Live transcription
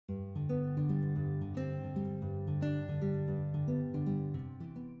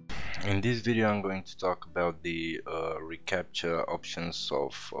In this video I'm going to talk about the Recaptcha options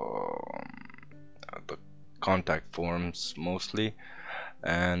of the contact forms mostly,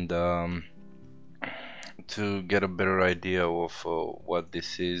 and to get a better idea of what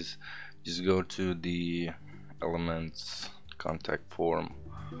this is, just go to the Elements contact form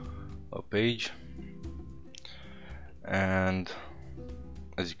page, and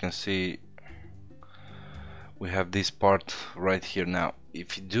as you can see we have this part right here. Now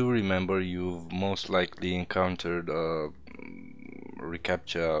if you do remember, you've most likely encountered a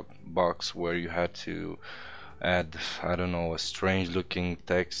Recaptcha box where you had to add, I don't know, a strange looking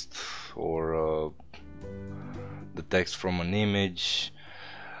text or the text from an image.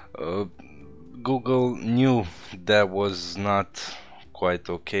 Google knew that was not quite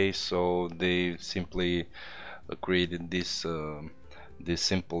okay, so they simply created this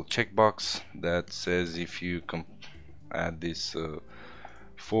simple checkbox that says if you add this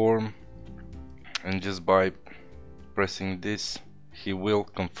form, and just by pressing this he will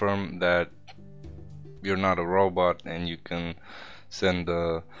confirm that you're not a robot and you can send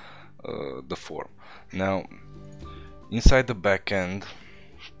the form. Now inside the backend,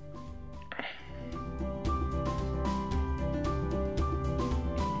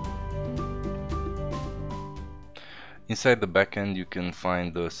 you can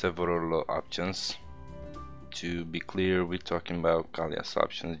find several options. To be clear, we're talking about Kallyas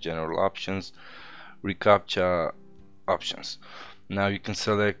options, general options, Recaptcha options. Now you can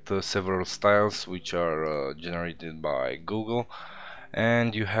select several styles which are generated by Google,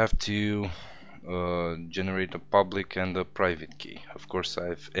 and you have to generate a public and a private key. Of course,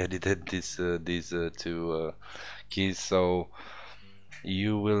 I've edited these two keys, so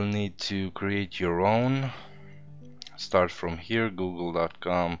you will need to create your own. Start from here,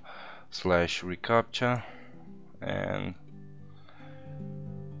 google.com/recaptcha, and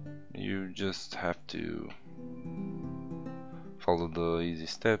you just have to follow the easy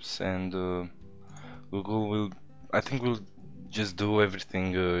steps, and Google will, I think, will just do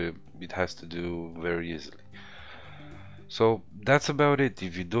everything it has to do very easily. So that's about it.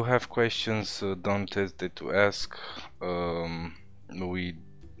 If you do have questions, don't hesitate to ask. We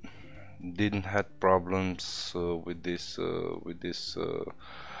didn't have problems with this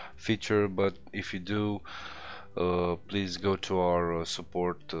feature, but if you do, please go to our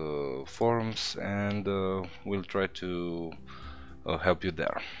support forums, and we'll try to help you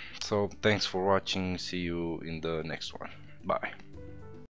there. So thanks for watching. See you in the next one. Bye.